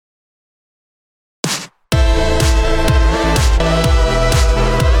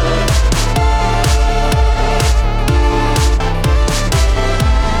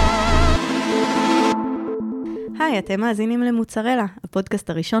היי, אתם מאזינים למוצרלה, הפודקאסט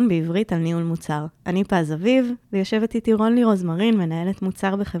הראשון בעברית על ניהול מוצר. אני פז אביב, ויושבת איתי רונלי רוזמרין, מנהלת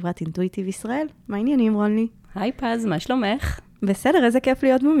מוצר בחברת אינטואיטיב ישראל. מה העניינים, רונלי? היי פז, מה שלומך? בסדר, איזה כיף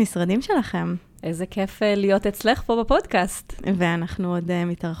להיות במשרדים שלכם. איזה כיף להיות אצלך פה בפודקאסט. ואנחנו עוד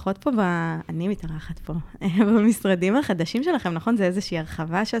מתארחות פה, אני מתארחת פה, במשרדים החדשים שלכם, נכון? זה איזושהי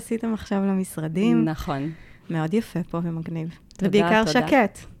הרחבה שעשיתם עכשיו למשרדים. נכון. מאוד יפה פה ומגניב. תודה, ובעיקר תודה.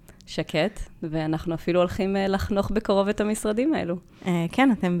 שקט. שקט, ואנחנו אפילו הולכים לחנוך בקרוב את המשרדים האלו.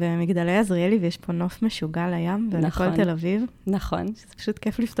 כן, אתם במגדלי עזריאלי, ויש פה נוף משוגע לים, ולכל תל אביב. נכון. שזה פשוט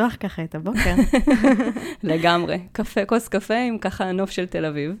כיף לפתוח ככה את הבוקר. לגמרי. קפה, כוס קפה עם ככה נוף של תל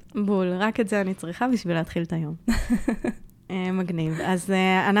אביב. בול, רק את זה אני צריכה בשביל להתחיל את היום. מגניב. אז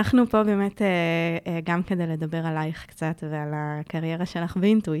אנחנו פה באמת גם כדי לדבר עלייך קצת, ועל הקריירה שלך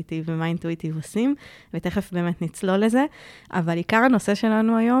באינטואיטיב, ומה אינטואיטיב עושים, ותכף באמת נצלול לזה. אבל עיקר הנושא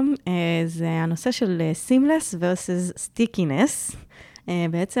שלנו היום, זה הנושא של סימלס versus סטיקינס.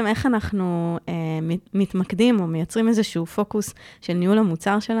 בעצם איך אנחנו מתמקדים או מייצרים איזשהו פוקוס של ניהול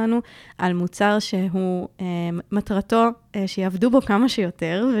המוצר שלנו, על מוצר שהוא מטרתו שיעבדו בו כמה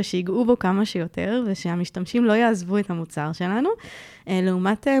שיותר, ושיגעו בו כמה שיותר, ושהמשתמשים לא יעזבו את המוצר שלנו,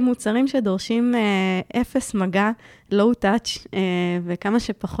 לעומת מוצרים שדורשים אפס מגע, low touch, וכמה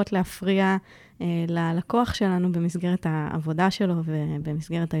שפחות להפריע ללקוח שלנו במסגרת העבודה שלו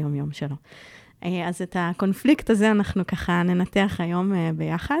ובמסגרת היומיום שלו. אז את הקונפליקט הזה אנחנו ככה ננתח היום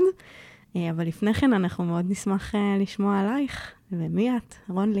ביחד, אבל לפני כן אנחנו מאוד נשמח לשמוע עלייך. ומי את?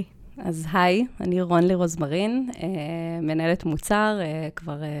 רונלי. אז היי, אני רונלי רוזמרין, מנהלת מוצר,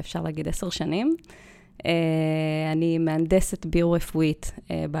 כבר אפשר להגיד 10 שנים. אני מהנדסת ביו-רפואית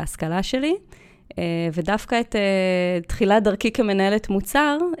בהשכלה שלי, ודווקא את תחילת דרכי כמנהלת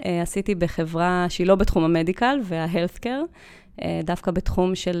מוצר, עשיתי בחברה שהיא לא בתחום המדיקל וההלת'קר, דווקא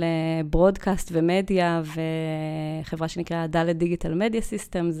בתחום של ברודקאסט ומדיה, וחברה שנקרא דלת דיגיטל מדיה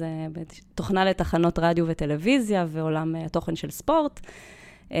סיסטם, זה תוכנה לתחנות רדיו וטלוויזיה, ועולם התוכן של ספורט.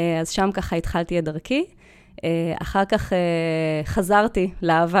 אז שם ככה התחלתי את דרכי. אחר כך חזרתי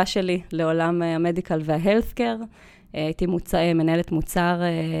לאהבה שלי לעולם המדיקל וההלת'קר. הייתי מנהלת מוצר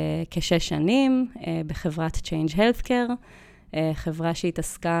כ6 שנים בחברת Change Healthcare, חברה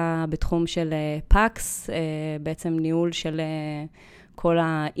שהתעסקה בתחום של פאקס, בעצם ניהול של כל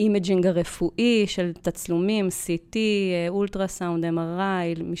האימג'ינג הרפואי, של תצלומים, CT, אולטרסאונד,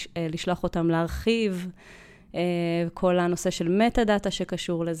 MRI, לשלוח אותם להרחיב, כל הנושא של מטה-דאטה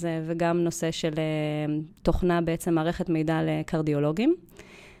שקשור לזה, וגם נושא של תוכנה, בעצם מערכת מידע לקרדיולוגים.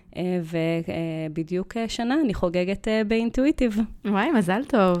 ובדיוק שנה אני חוגגת באינטואיטיב. וואי, מזל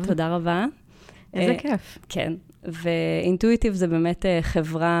טוב. תודה רבה. איזה כיף. כן. ואינטואיטיב זה באמת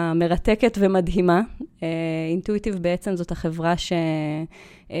חברה מרתקת ומדהימה. אינטואיטיב בעצם זאת החברה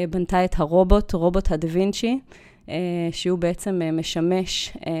שבנתה את רובוט הדווינצ'י, שהוא בעצם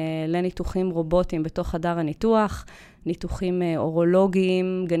משמש לניתוחים רובוטיים בתוך חדר הניתוח, ניתוחים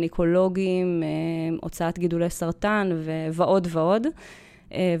אורולוגיים, גניקולוגיים, הוצאת גידולי סרטן ועוד ועוד.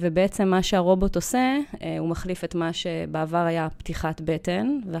 ובעצם מה שהרובוט עושה, הוא מחליף את מה שבעבר היה פתיחת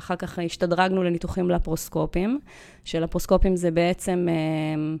בטן, ואחר כך השתדרגנו לניתוחים לפרוסקופים, שלפרוסקופים זה בעצם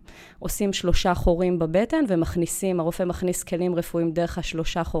עושים 3 חורים בבטן, הרופא מכניס כלים רפואיים דרך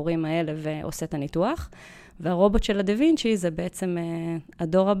 3 חורים האלה ועושה את הניתוח. והרובוט של הדווינצ'י זה בעצם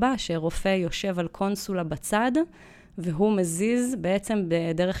הדור הבא, שרופא יושב על קונסולה בצד, והוא מזיז בעצם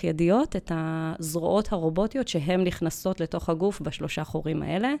בדרך ידיות את הזרועות הרובוטיות שהן נכנסות לתוך הגוף ב3 חורים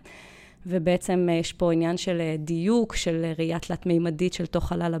האלה. ובעצם יש פה עניין של דיוק, של ראייה תלת-מימדית של תוך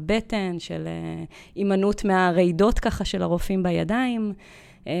חלל הבטן, של אימנות מהרעידות ככה של הרופאים בידיים,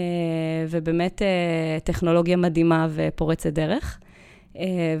 ובאמת טכנולוגיה מדהימה ופורצת דרך.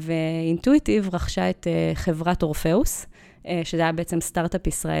 ואינטואיטיב רכשה את חברת אורפאוס, שזה היה בעצם סטארט-אפ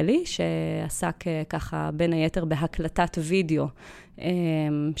ישראלי, שעסק ככה בין היתר בהקלטת וידאו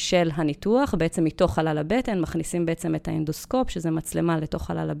של הניתוח, בעצם מתוך חלל הבטן, מכניסים בעצם את האנדוסקופ, שזה מצלמה לתוך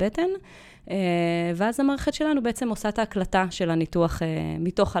חלל הבטן, ואז המערכת שלנו בעצם עושה את ההקלטה של הניתוח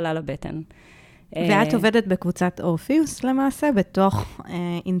מתוך חלל הבטן. ואת עובדת בקבוצת אורפאוס למעשה, בתוך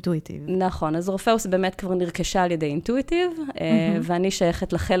אינטואיטיב. נכון, אז אורפאוס באמת כבר נרכשה על ידי אינטואיטיב, ואני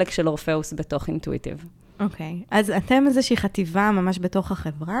שייכת לחלק של אורפאוס בתוך אינטואיטיב. אוקיי, אז אתם איזושהי חטיבה ממש בתוך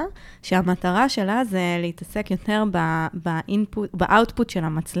החברה, שהמטרה שלה זה להתעסק יותר באוטפוט של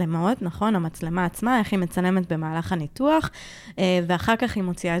המצלמות, נכון? המצלמה עצמה, איך היא מצלמת במהלך הניתוח, ואחר כך היא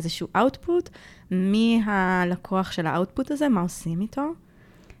מוציאה איזשהו אוטפוט. מי הלקוח של האוטפוט הזה? מה עושים איתו?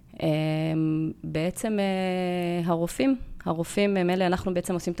 בעצם הרופאים, הרופאים, מלא, אנחנו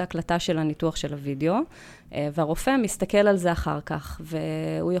בעצם עושים את ההקלטה של הניתוח של הוידאו, והרופא מסתכל על זה אחר כך,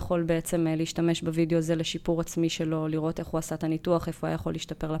 והוא יכול בעצם להשתמש בוידאו הזה לשיפור עצמי שלו, לראות איך הוא עשה את הניתוח, איפה הוא יכול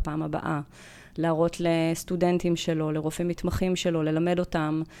להשתפר לפעם הבאה, להראות לסטודנטים שלו, לרופאים מתמחים שלו, ללמד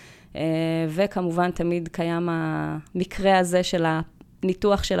אותם, וכמובן תמיד קיים המקרה הזה של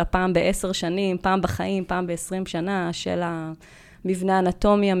הניתוח של הפעם ב10 שנים, פעם בחיים, פעם ב20 שנה, של מבנה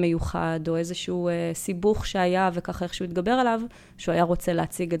אנטומי המיוחד, או איזשהו סיבוך שהיה, וככה איך שהוא התגבר עליו, שהוא היה רוצה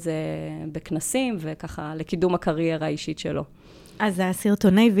להציג את זה בכנסים, וככה לקידום הקריירה האישית שלו. אז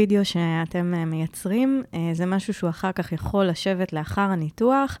הסרטוני וידאו שאתם מייצרים, זה משהו שהוא אחר כך יכול לשבת לאחר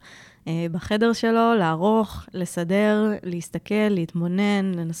הניתוח, בחדר שלו, לערוך, לסדר, להסתכל,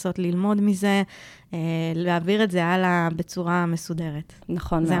 להתמונן, לנסות ללמוד מזה, להעביר את זה הלאה בצורה מסודרת.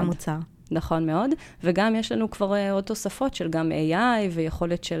 נכון מאוד. זה המוצר. נכון מאוד, וגם יש לנו כבר עוד תוספות של גם AI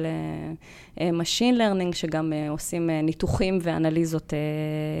ויכולת של Machine Learning, שגם עושים ניתוחים ואנליזות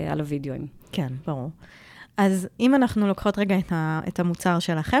על הוידאוים. כן, ברור. אז אם אנחנו לוקחות רגע את המוצר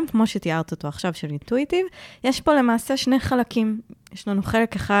שלכם, כמו שתיארת אותו עכשיו של אינטואיטיב, יש פה למעשה שני חלקים. יש לנו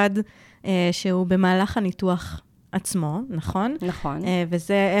חלק אחד שהוא במהלך הניתוח עצמו, נכון? נכון.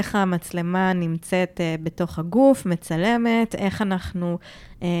 וזה איך המצלמה נמצאת בתוך הגוף, מצלמת, איך אנחנו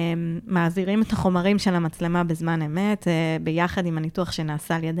מעבירים את החומרים של המצלמה בזמן אמת, ביחד עם הניתוח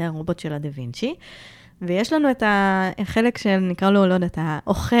שנעשה על ידי הרובוט של הדה וינצ'י. ויש לנו את החלק שנקרא לו, לא יודעת,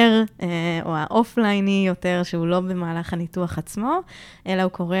 האוחר, או האופלייני יותר, שהוא לא במהלך הניתוח עצמו, אלא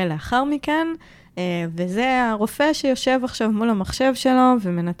הוא קורה לאחר מכן, וזה הרופא שיושב עכשיו מול המחשב שלו,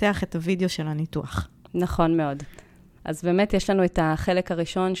 ומנתח את הוידאו של הניתוח. נכון מאוד. אז באמת יש לנו את החלק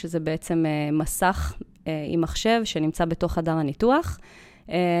הראשון, שזה בעצם מסך עם מחשב, שנמצא בתוך חדר הניתוח,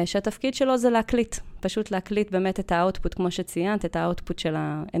 שהתפקיד שלו זה להקליט, פשוט להקליט באמת את האוטפוט, כמו שציינת, את האוטפוט של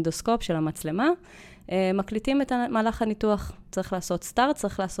האנדוסקופ, של המצלמה, מקליטים את מהלך הניתוח, צריך לעשות סטארט,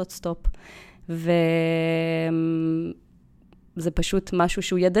 צריך לעשות סטופ. וזה פשוט משהו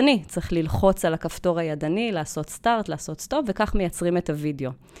שהוא ידני, צריך ללחוץ על הכפתור הידני, לעשות סטארט, לעשות סטופ, וכך מייצרים את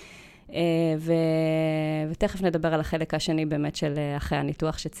הוידאו. ותכף נדבר על החלק השני באמת של אחרי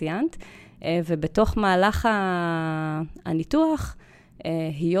הניתוח שציינת. ובתוך מהלך הניתוח,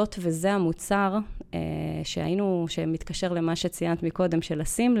 להיות וזה המוצר שמתקשר למה שציינת מקודם של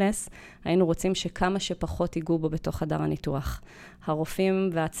הסימלס, היינו רוצים שכמה שפחות ייגעו בו בתוך חדר הניתוח. הרופאים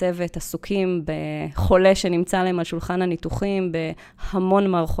והצוות עסוקים בחולה שנמצא להם על שולחן הניתוחים, בהמון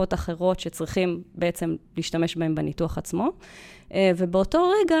מערכות אחרות שצריכים בעצם להשתמש בהם בניתוח עצמו,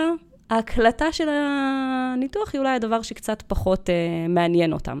 ובאותו רגע ההקלטה של הניתוח היא אולי הדבר שקצת פחות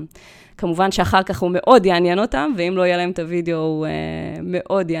מעניין אותם. כמובן שאחר כך הוא מאוד יעניין אותם, ואם לא יהיה להם את הוידאו, הוא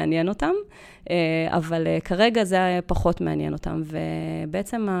מאוד יעניין אותם, אבל כרגע זה פחות מעניין אותם.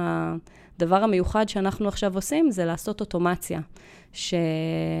 ובעצם הדבר המיוחד שאנחנו עכשיו עושים, זה לעשות אוטומציה,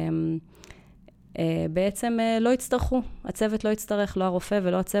 שבעצם לא יצטרכו, הצוות לא יצטרך, לא הרופא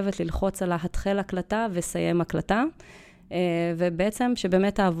ולא הצוות, ללחוץ על התחל הקלטה וסיים הקלטה, ובעצם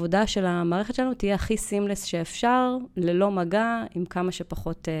שבאמת העבודה של המערכת שלנו תהיה הכי סימלס שאפשר, ללא מגע, עם כמה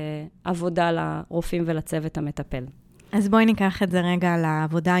שפחות עבודה לרופאים ולצוות המטפל. אז בואי ניקח את זה רגע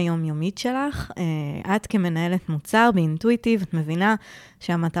לעבודה היומיומית שלך. את כמנהלת מוצר באינטואיטיב, את מבינה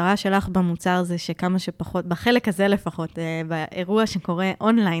שהמטרה שלך במוצר זה שכמה שפחות, בחלק הזה לפחות, באירוע שקורה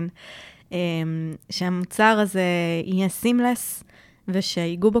אונליין, שהמוצר הזה יהיה סימלס,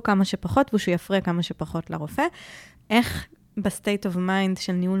 ושיגעו בו כמה שפחות, ושהוא יפריע כמה שפחות לרופא. איך בסטייט אוף מיינד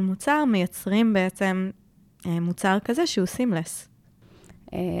של ניהול מוצר מייצרים בעצם מוצר כזה שהוא סימלס?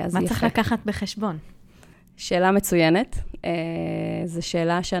 מה צריך לקחת בחשבון? שאלה מצוינת. זו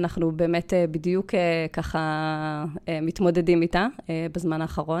שאלה שאנחנו באמת בדיוק ככה מתמודדים איתה בזמן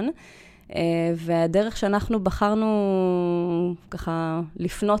האחרון. והדרך שאנחנו בחרנו ככה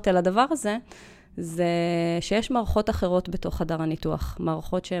לפנות אל הדבר הזה, זה שיש מערכות אחרות בתוך חדר הניתוח.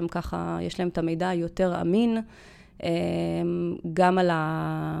 מערכות שהן ככה, יש להן את המידע יותר אמין, גם על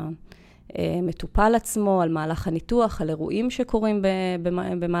המטופל עצמו, על מהלך הניתוח, על אירועים שקורים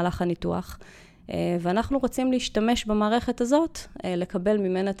במהלך הניתוח. ואנחנו רוצים להשתמש במערכת הזאת, לקבל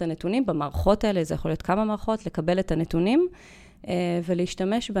ממנה את הנתונים, במערכות האלה, זה יכול להיות כמה מערכות, לקבל את הנתונים,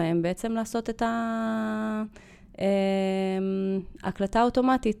 ולהשתמש בהם, בעצם לעשות את ההקלטה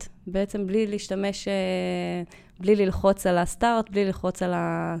אוטומטית, בעצם בלי להשתמש, בלי ללחוץ על הסטארט, בלי ללחוץ על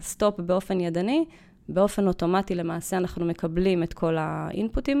הסטופ באופן ידני, באופן אוטומטי למעשה אנחנו מקבלים את כל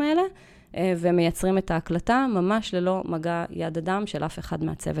האינפוטים האלה, ומייצרים את ההקלטה ממש ללא מגע יד אדם של אף אחד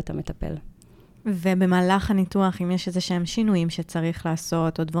מהצוות המטפל. ובמהלך הניתוח, אם יש איזה שהם שינויים שצריך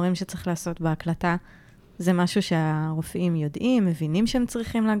לעשות, או דברים שצריך לעשות בהקלטה, זה משהו שהרופאים יודעים, מבינים שהם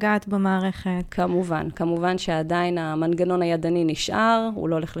צריכים לגעת במערכת? כמובן שעדיין המנגנון הידני נשאר, הוא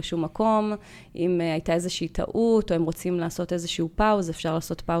לא הולך לשום מקום. אם הייתה איזושהי טעות, או הם רוצים לעשות איזשהו פאוז, אפשר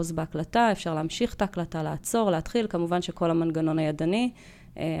לעשות פאוז בהקלטה, אפשר להמשיך את ההקלטה, לעצור, להתחיל. כמובן שכל המנגנון הידני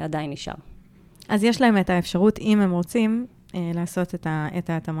עדיין נשאר. אז יש להם את האפשרות, אם הם רוצים, לעשות את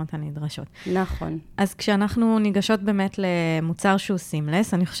ההתאמות הנדרשות. נכון. אז כשאנחנו ניגשות באמת למוצר שהוא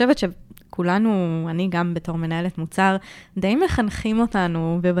סימלס, אני חושבת שכולנו, אני גם בתור מנהלת מוצר, די מחנכים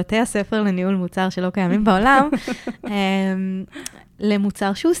אותנו בבתי הספר לניהול מוצר שלא קיימים בעולם,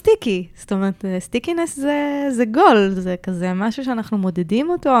 למוצר שהוא סטיקי. זאת אומרת, סטיקינס זה גול, זה כזה משהו שאנחנו מודדים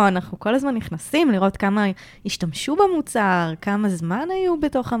אותו, אנחנו כל הזמן נכנסים לראות כמה השתמשו במוצר, כמה זמן היו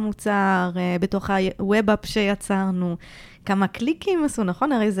בתוך המוצר, בתוך הווב-אפ שיצרנו, כמה קליקים עשו,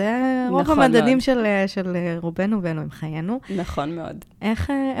 נכון? הרי זה רוב המדדים של רובנו ואנו עם חיינו. נכון מאוד.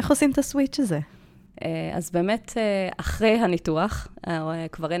 איך עושים את הסוויץ' הזה? אז באמת, אחרי הניתוח,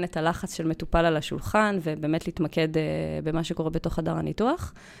 כבר אין את הלחץ של מטופל על השולחן, ובאמת להתמקד במה שקורה בתוך חדר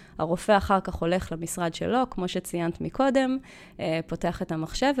הניתוח. הרופא אחר כך הולך למשרד שלו, כמו שציינת מקודם, פותח את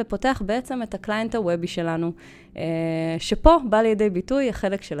המחשב, ופותח בעצם את הקליינט הוובי שלנו, שפה בא לידי ביטוי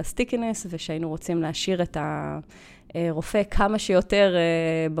החלק של הסטיקינס, ושהיינו רוצים להשאיר את הרופא כמה שיותר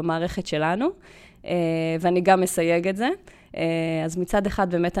במערכת שלנו, ואני גם מסייג את זה. אז מצד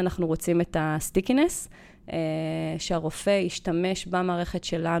אחד באמת אנחנו רוצים את הסטיקינס, שהרופא ישתמש במערכת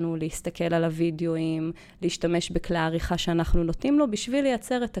שלנו, להסתכל על הוידאוים, להשתמש בכלי העריכה שאנחנו נותנים לו, בשביל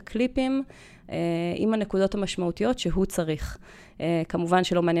לייצר את הקליפים עם הנקודות המשמעותיות שהוא צריך. כמובן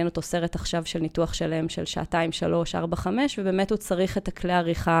שלא מעניין אותו סרט עכשיו של ניתוח שלם של 2, 3, 4, 5, ובאמת הוא צריך את הכלי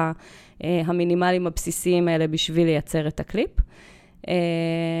העריכה המינימליים הבסיסיים האלה בשביל לייצר את הקליפ.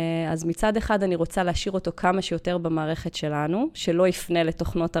 אז מצד אחד אני רוצה להשאיר אותו כמה שיותר במערכת שלנו, שלא יפנה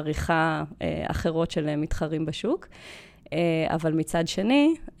לתוכנות עריכה אחרות של מתחרים בשוק, אבל מצד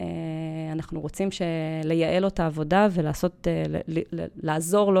שני, אנחנו רוצים לייעל לו את העבודה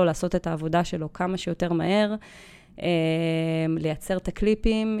לעזור לו לעשות את העבודה שלו כמה שיותר מהר, לייצר את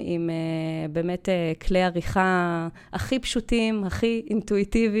הקליפים עם באמת כלי עריכה הכי פשוטים, הכי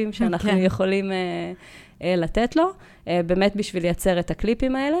אינטואיטיביים שאנחנו יכולים לתת לו, באמת בשביל לייצר את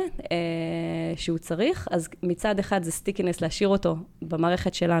הקליפים האלה שהוא צריך. אז מצד אחד זה סטיקינס להשאיר אותו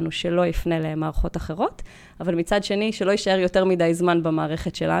במערכת שלנו שלא יפנה למערכות אחרות, אבל מצד שני שלא יישאר יותר מדי זמן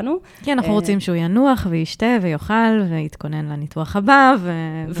במערכת שלנו. כן, אנחנו רוצים שהוא ינוח וישתה ויאכל ויתכונן לניתוח הבא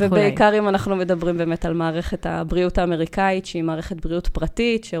וכו'. ובעיקר אם אנחנו מדברים באמת על מערכת הבריאות האמריקאית, שהיא מערכת בריאות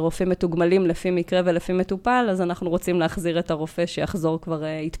פרטית, שרופאים מתוגמלים לפי מקרה ולפי מטופל, אז אנחנו רוצים להחזיר את הרופא שיחזור כבר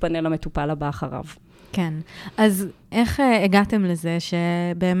יתפנה למטופל הבא אחריו. כן. אז איך הגעתם לזה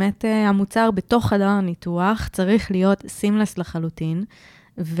שבאמת המוצר בתוך חדר הניתוח צריך להיות סימלס לחלוטין,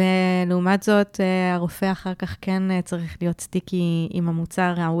 ולעומת זאת הרופא אחר כך כן צריך להיות סטיקי עם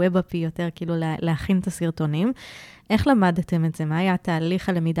המוצר, הווב-אפי יותר, כאילו להכין את הסרטונים. איך למדתם את זה? מה היה תהליך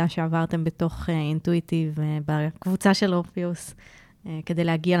הלמידה שעברתם בתוך אינטואיטיב בקבוצה של אורפיוס כדי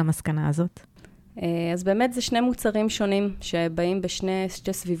להגיע למסקנה הזאת? אז באמת זה שני מוצרים שונים שבאים בשני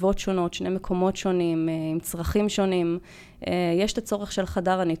סביבות שונות, שני מקומות שונים, עם צרכים שונים. יש את הצורך של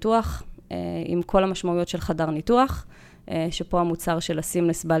חדר הניתוח, עם כל המשמעויות של חדר ניתוח, שפה המוצר של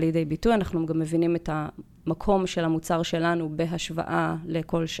הסימלס בא לידי ביטוי. אנחנו גם מבינים את המקום של המוצר שלנו בהשוואה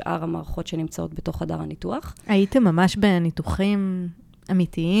לכל שאר המערכות שנמצאות בתוך חדר הניתוח. הייתם ממש בניתוחים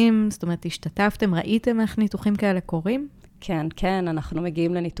אמיתיים? זאת אומרת, השתתפתם, ראיתם איך ניתוחים כאלה קורים? כן, כן, אנחנו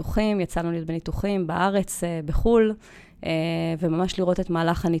מגיעים לניתוחים, יצאנו להיות בניתוחים בארץ, בחול, וממש לראות את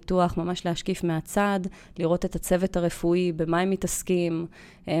מהלך הניתוח, ממש להשקיף מהצד, לראות את הצוות הרפואי, במה הם מתעסקים,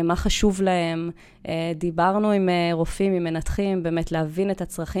 מה חשוב להם. דיברנו עם רופאים, עם מנתחים, באמת להבין את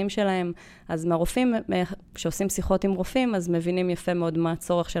הצרכים שלהם. אז מהרופאים, שעושים שיחות עם רופאים, אז מבינים יפה מאוד מה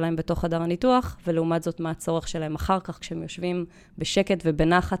הצורך שלהם בתוך חדר הניתוח, ולעומת זאת מה הצורך שלהם אחר כך, כשהם יושבים בשקט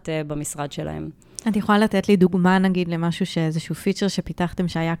ובנחת במשרד שלהם. את יכולה לתת לי דוגמה, נגיד, למשהו שאיזשהו פיצ'ר שפיתחתם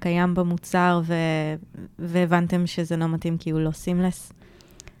שהיה קיים במוצר, והבנתם שזה לא מתאים כי הוא לא סימלס?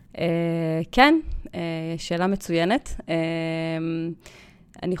 כן, שאלה מצוינת.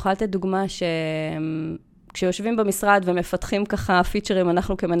 אני יכולה לתת דוגמה שכשיושבים במשרד ומפתחים ככה פיצ'רים,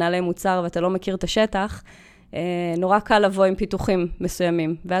 אנחנו כמנהלי מוצר ואתה לא מכיר את השטח, נורא קל לבוא עם פיתוחים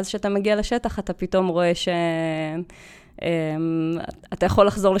מסוימים. ואז כשאתה מגיע לשטח, אתה פתאום רואה אתה יכול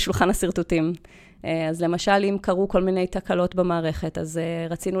לחזור לשולחן הסרטוטים. אז למשל, אם קרו כל מיני תקלות במערכת, אז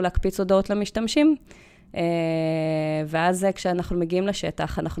רצינו להקפיץ הודעות למשתמשים, ואז כשאנחנו מגיעים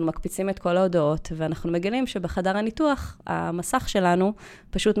לשטח, אנחנו מקפיצים את כל ההודעות, ואנחנו מגלים שבחדר הניתוח, המסך שלנו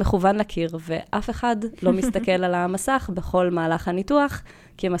פשוט מכוון לקיר, ואף אחד לא מסתכל על המסך בכל מהלך הניתוח,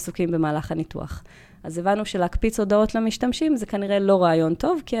 כי הם עסוקים במהלך הניתוח. אז הבנו שלהקפיץ הודעות למשתמשים, זה כנראה לא רעיון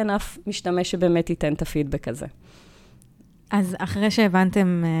טוב, כי אין אף משתמש שבאמת ייתן את הפידבק הזה. אז אחרי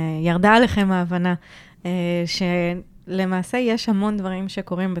שהבנתם, ירדה עליכם ההבנה, שלמעשה יש המון דברים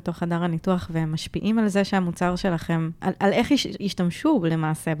שקורים בתוך חדר הניתוח, והם משפיעים על זה שהמוצר שלכם, על איך ישתמשו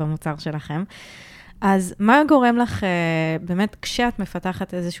למעשה במוצר שלכם. אז מה גורם לך, באמת, כשאת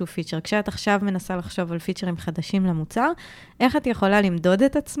מפתחת איזשהו פיצ'ר, כשאת עכשיו מנסה לחשוב על פיצ'רים חדשים למוצר, איך את יכולה למדוד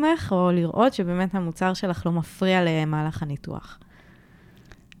את עצמך, או לראות שבאמת המוצר שלך לא מפריע למהלך הניתוח?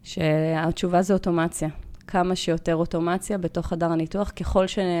 שהתשובה זה אוטומציה. כמה שיותר אוטומציה בתוך חדר הניתוח, ככל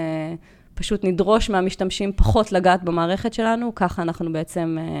שפשוט נדרוש מהמשתמשים פחות לגעת במערכת שלנו, ככה אנחנו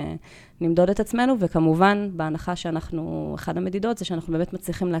בעצם נמדוד את עצמנו, וכמובן, בהנחה שאנחנו, אחד המדידות זה שאנחנו באמת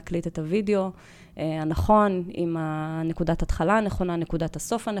מצליחים להקליט את הוידאו הנכון, עם הנקודת התחלה הנכונה, נקודת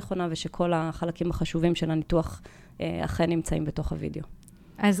הסוף הנכונה, ושכל החלקים החשובים של הניתוח אכן נמצאים בתוך הוידאו.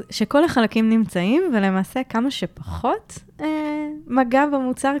 אז שכל החלקים נמצאים, ולמעשה כמה שפחות מגע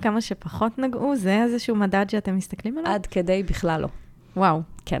במוצר, כמה שפחות נגעו, זה איזשהו מדד שאתם מסתכלים עליו? עד כדי בכלל לא. וואו.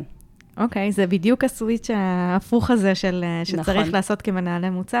 כן. אוקיי, זה בדיוק הסוויץ' ההפוך הזה שצריך לעשות כמנהלי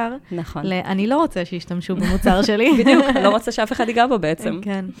מוצר. נכון. אני לא רוצה שישתמשו במוצר שלי. בדיוק, לא רוצה שאף אחד ייגע בו בעצם.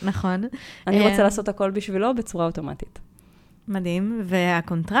 כן, נכון. אני רוצה לעשות הכל בשבילו בצורה אוטומטית. מדהים,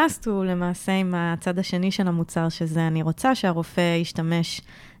 והקונטרסט הוא למעשה עם הצד השני של המוצר, שזה אני רוצה שהרופא ישתמש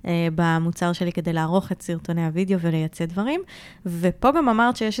במוצר שלי כדי לערוך את סרטוני הוידאו ולייצא דברים, ופה גם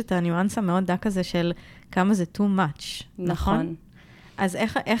אמרת שיש את הניואנס המאוד דק הזה של כמה זה too much, נכון? אז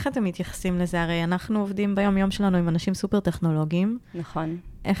איך אתם מתייחסים לזה? הרי אנחנו עובדים ביום-יום שלנו עם אנשים סופר טכנולוגיים. נכון.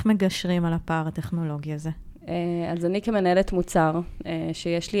 איך מגשרים על הפער הטכנולוגי הזה? אז אני כמנהלת מוצר,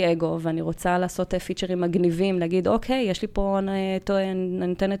 שיש לי אגו, ואני רוצה לעשות פיצ'רים מגניבים, להגיד, אוקיי, יש לי פה, אני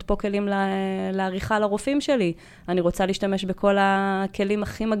נותנת פה כלים לעריכה לרופאים שלי. אני רוצה להשתמש בכל הכלים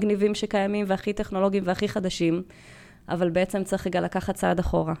הכי מגניבים שקיימים, והכי טכנולוגיים והכי חדשים, אבל בעצם צריך רגע לקחת צעד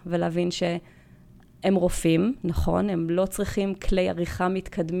אחורה, ולהבין הם רופאים, נכון, הם לא צריכים כלי עריכה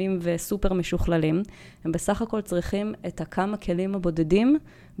מתקדמים וסופר משוכללים, הם בסך הכל צריכים את הכמה כלים הבודדים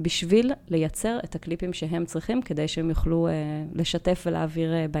בשביל לייצר את הקליפים שהם צריכים, כדי שהם יוכלו לשתף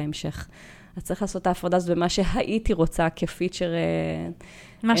ולהעביר בהמשך. אז צריך לעשות את ההפרדה הזאת במה שהייתי רוצה כפיצ'ר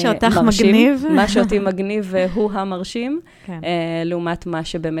מה שאותך מגניב. מה שאותי מגניב והוא המרשים, כן. לעומת מה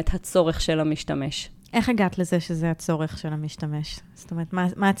שבאמת הצורך של המשתמש. איך הגעת לזה שזה הצורך של המשתמש? זאת אומרת,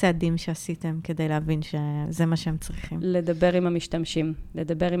 מה הצעדים שעשיתם כדי להבין שזה מה שהם צריכים? לדבר עם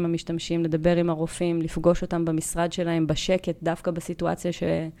המשתמשים, לדבר עם הרופאים, לפגוש אותם במשרד שלהם בשקט, דווקא בסיטואציה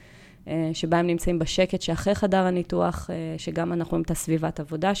שבה הם נמצאים בשקט, שאחרי חדר הניתוח, שגם אנחנו רואים את הסביבת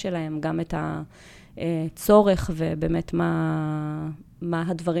עבודה שלהם, גם את הצורך ובאמת מה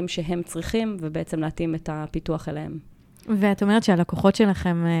הדברים שהם צריכים, ובעצם להתאים את הפיתוח אליהם. ואת אומרת שהלקוחות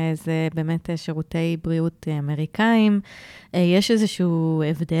שלכם זה באמת שירותי בריאות אמריקאים. יש איזשהו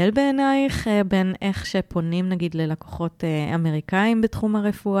הבדל בעינייך בין איך שפונים נגיד ללקוחות אמריקאים בתחום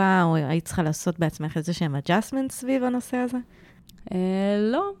הרפואה, או היית צריכה לעשות בעצמך איזשהם adjustments סביב הנושא הזה?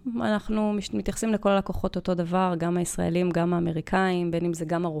 לא, אנחנו מתייחסים לכל הלקוחות אותו דבר, גם הישראלים, גם האמריקאים, בין אם זה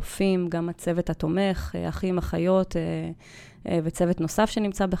גם הרופאים, גם הצוות התומך, אחים, אחיות, וצוות נוסף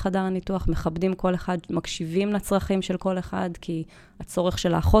שנמצא בחדר הניתוח, מכבדים כל אחד, מקשיבים לצרכים של כל אחד, כי הצורך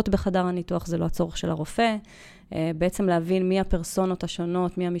של האחות בחדר הניתוח זה לא הצורך של הרופא, בעצם להבין מי הפרסונות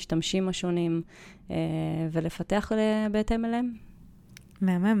השונות, מי המשתמשים השונים, ולפתח בהתאם אליהם.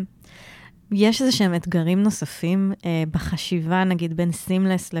 מהמם. יש איזה שהם אתגרים נוספים בחשיבה, נגיד בין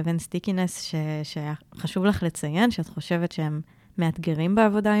סימלס לבין סטיקינס, שחשוב לך לציין, שאת חושבת שהם מאתגרים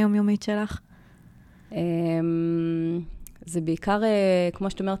בעבודה היומיומית שלך? זה בעיקר, כמו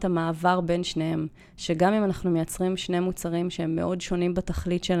שאת אומרת, המעבר בין שניהם, שגם אם אנחנו מייצרים שני מוצרים שהם מאוד שונים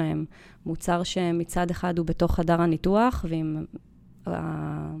בתכלית שלהם, מוצר שמצד אחד הוא בתוך חדר הניתוח, ועם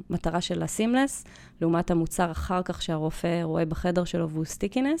המטרה של הסימלס, לעומת המוצר אחר כך שהרופא רואה בחדר שלו והוא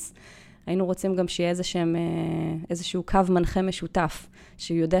סטיקינס, היינו רוצים גם שיהיה איזשהו קו מנחה משותף,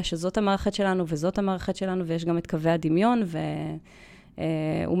 שהוא יודע שזאת המערכת שלנו וזאת המערכת שלנו, ויש גם את קווי הדמיון,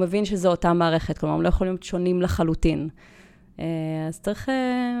 והוא מבין שזו אותה מערכת, כלומר, הם לא יכולים להיות שונים לחלוטין. אז צריך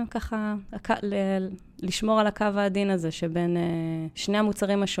ככה לשמור על הקו העדין הזה, שבין שני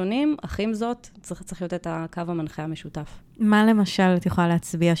המוצרים השונים, אך עם זאת, צריך להיות את הקו המנחה המשותף. מה למשל את יכולה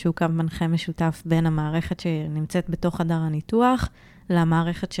להצביע שהוא קו מנחה משותף בין המערכת שנמצאת בתוך חדר הניתוח,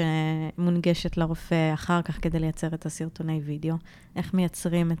 למערכת שמונגשת לרופא אחר כך כדי לייצר את הסרטוני וידאו? איך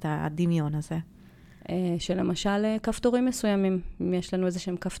מייצרים את הדמיון הזה? שלמשל כפתורים מסוימים. יש לנו איזה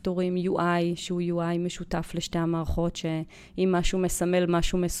שהם כפתורים UI, שהוא UI משותף לשתי המערכות, שאם משהו מסמל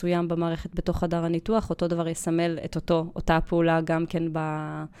משהו מסוים במערכת בתוך חדר הניתוח, אותו דבר יסמל את אותה פעולה גם כן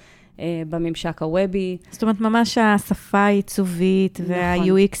בממשק הוובי. זאת אומרת, ממש השפה העיצובית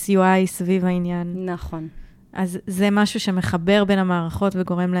וה-UX, UI סביב העניין. נכון. אז זה משהו שמחבר בין המערכות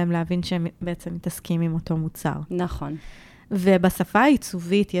וגורם להם להבין שהם בעצם מתעסקים עם אותו מוצר. נכון. ובשפה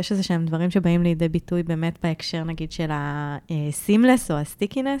העיצובית יש איזה שהם דברים שבאים לידי ביטוי באמת בהקשר, נגיד, של הסימלס או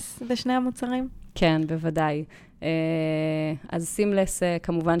הסטיקינס בשני המוצרים? כן, בוודאי. אז סימלס,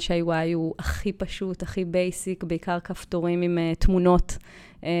 כמובן שה-UI הוא הכי פשוט, הכי בייסיק, בעיקר כפתורים עם תמונות.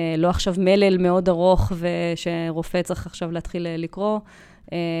 לא עכשיו מלל מאוד ארוך ושרופא צריך עכשיו להתחיל לקרוא.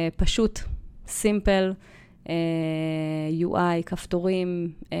 פשוט, סימפל, UI,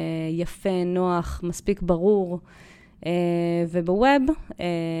 כפתורים, יפה, נוח, מספיק ברור. ובווב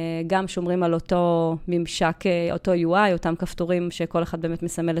גם שומרים על אותו ממשק, אותו UI, אותם כפתורים שכל אחד באמת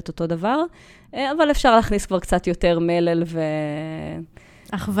מסמל את אותו דבר, אבל אפשר להכניס כבר קצת יותר מלל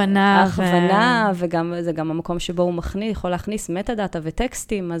הכוונה, וגם זה גם המקום שבו הוא יכול להכניס מטה-דאטה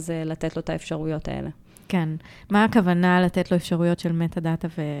וטקסטים, אז לתת לו את האפשרויות האלה. כן. מה הכוונה לתת לו אפשרויות של מטה-דאטה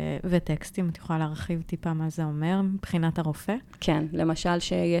וטקסטים? את יכולה להרחיב טיפה מה זה אומר מבחינת הרופא? כן. למשל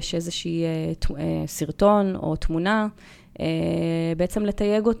שיש איזושהי סרטון או תמונה, בעצם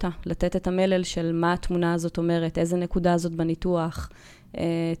לתייג אותה, לתת את המלל של מה התמונה הזאת אומרת, איזה נקודה הזאת בניתוח,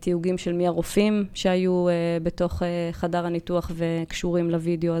 תיוגים של מי הרופאים שהיו בתוך חדר הניתוח וקשורים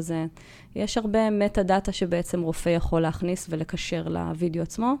לוידאו הזה. יש הרבה מטה-דאטה שבעצם רופא יכול להכניס ולקשר לוידאו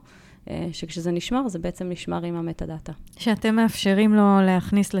עצמו, שכשזה נשמר, זה בעצם נשמר עם המטה-דאטה. שאתם מאפשרים לו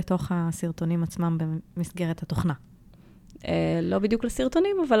להכניס לתוך הסרטונים עצמם במסגרת התוכנה. לא בדיוק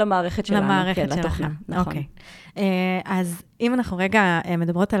לסרטונים, אבל למערכת שלנו. למערכת שלכם, אוקיי. אז אם אנחנו רגע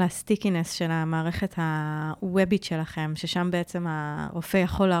מדברות על הסטיקינס של המערכת הוובית שלכם, ששם בעצם הרופא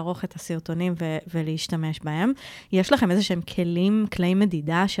יכול לערוך את הסרטונים ולהשתמש בהם, יש לכם איזה שהם כלי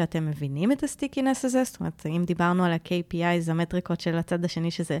מדידה שאתם מבינים את הסטיקינס הזה? זאת אומרת, אם דיברנו על ה-KPI, המטריקות של הצד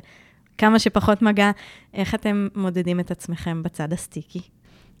השני, שזה כמה שפחות מגע, איך אתם מודדים את עצמכם בצד הסטיקי?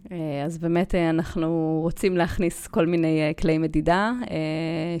 אז באמת אנחנו רוצים להכניס כל מיני כלי מדידה,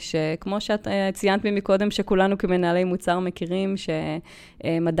 שכמו שאת ציינת מקודם, שכולנו כמנהלי מוצר מכירים,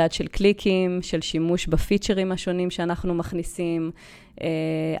 שמדד של קליקים, של שימוש בפיצ'רים השונים שאנחנו מכניסים,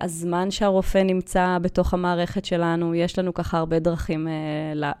 הזמן שהרופא נמצא בתוך המערכת שלנו, יש לנו ככה הרבה דרכים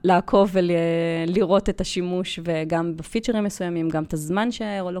לעקוב ולראות את השימוש, וגם בפיצ'רים מסוימים, גם את הזמן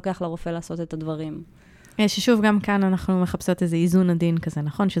שלוקח לרופא לעשות את הדברים. ששוב, גם כאן אנחנו מחפשות איזה איזון עדין כזה,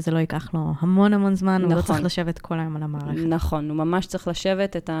 נכון? שזה לא ייקח לו המון זמן, הוא לא צריך לשבת כל היום על המערכת. נכון, הוא ממש צריך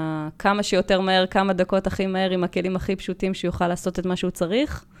לשבת כמה שיותר מהר, כמה דקות הכי מהר, עם הכלים הכי פשוטים, שיוכל לעשות את מה שהוא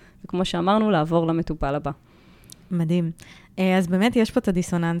צריך, וכמו שאמרנו, לעבור למטופל הבא. מדהים. אז באמת יש פה את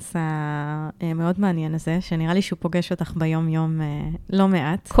הדיסוננס המאוד מעניין הזה, שנראה לי שהוא פוגש אותך ביום-יום לא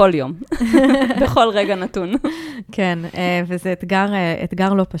מעט. כל יום. בכל רגע נתון. כן, וזה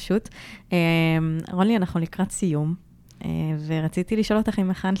אתגר לא פשוט. רונלי, אנחנו לקראת סיום, ורציתי לשאול אותך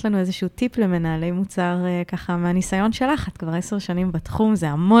אם הכנת לנו איזשהו טיפ למנהלי מוצר, ככה מהניסיון שלך, את כבר 10 שנים בתחום, זה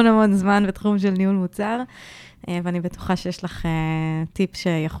המון זמן בתחום של ניהול מוצר, ואני בטוחה שיש לך טיפ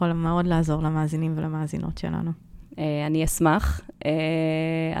שיכול מאוד לעזור למאזינים ולמאזינות שלנו. אני אשמח.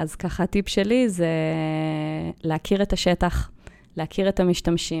 אז ככה, הטיפ שלי זה להכיר את השטח, להכיר את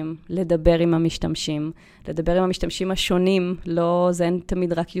המשתמשים, לדבר עם המשתמשים השונים, זה אין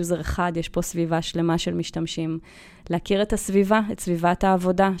תמיד רק יוזר אחד, יש פה סביבה שלמה של משתמשים. להכיר את הסביבה, את סביבת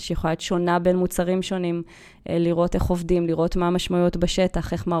העבודה, שיכולה להיות שונה בין מוצרים שונים, לראות איך עובדים, לראות מה המשמעויות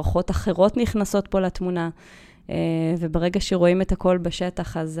בשטח, איך מערכות אחרות נכנסות פה לתמונה, וברגע שרואים את הכל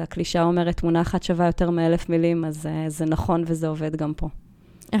בשטח, אז הקלישה אומרת, תמונה אחת שווה יותר מ1,000 מילים, אז זה נכון וזה עובד גם פה.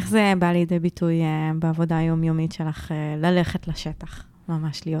 איך זה בא לידי ביטוי בעבודה היומיומית שלך ללכת לשטח,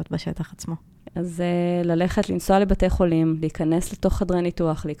 ממש להיות בשטח עצמו? אז ללכת, לנסוע לבתי חולים, להיכנס לתוך חדרי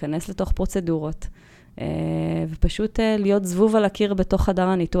ניתוח, להיכנס לתוך פרוצדורות, ופשוט להיות זבוב על הקיר בתוך חדר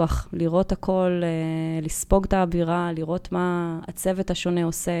הניתוח, לראות הכל, לספוג את האווירה, לראות מה הצוות השונה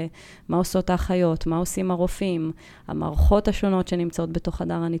עושה, מה עושות האחיות, מה עושים הרופאים, המערכות השונות שנמצאות בתוך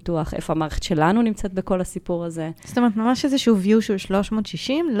חדר הניתוח, איפה המערכת שלנו נמצאת בכל הסיפור הזה. זאת אומרת, ממש איזשהו view של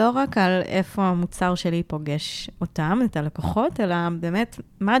 360, לא רק על איפה המוצר שלי פוגש אותם, את הלקוחות, אלא באמת,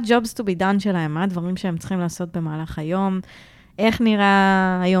 מה ה-jobs to be done שלהם, מה הדברים שהם צריכים לעשות במהלך היום, איך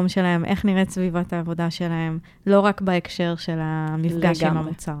נראה היום שלהם, איך נראית סביבת העבודה שלהם, לא רק בהקשר של המפגש עם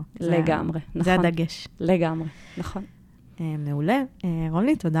המוצר. לגמרי, נכון. זה הדגש. לגמרי, נכון. מעולה.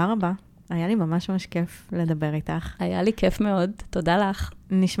 רונלי, תודה רבה. היה לי ממש כיף לדבר איתך. היה לי כיף מאוד, תודה לך.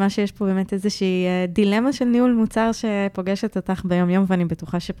 נשמע שיש פה באמת איזושהי דילמה של ניהול מוצר שפוגשת אותך ביום-יום, ואני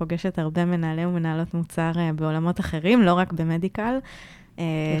בטוחה שפוגשת הרבה מנהלי ומנהלות מוצר בעולמות אחרים, לא רק במדיקל.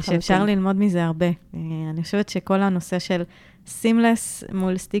 שאפשר ללמוד מזה הרבה. אני חושבת שכל הנושא של סימלס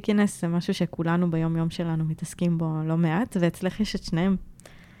מול סטיקינס, זה משהו שכולנו ביום-יום שלנו מתעסקים בו לא מעט, ואצלך יש את שניהם.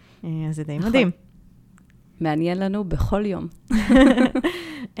 אז זה די מדהים. מעניין לנו בכל יום.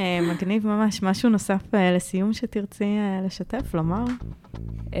 מגניב ממש. משהו נוסף לסיום שתרצי לשתף, לומר?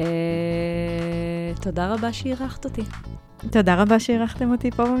 תודה רבה שאירחת אותי. תודה רבה שאירחתם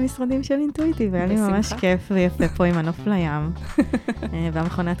אותי פה במשרדים של אינטואיטיב, והיה לי ממש כיף ויפה פה עם הנוף לים,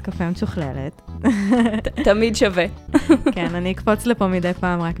 והמכונת קפה המשוכללת. תמיד שווה. כן, אני אקפוץ לפה מדי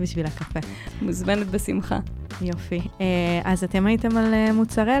פעם רק בשביל הקפה. מוזמנת בשמחה. יופי. אז אתם הייתם על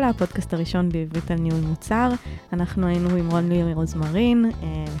מוצר, הפודקאסט הראשון בעברית על ניהול מוצר. אנחנו היינו עם רונלי רוזמרין,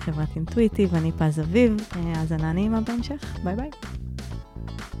 בחברת אינטואיטיב, אני פז אביב, אז נעימה בהמשך. ביי ביי.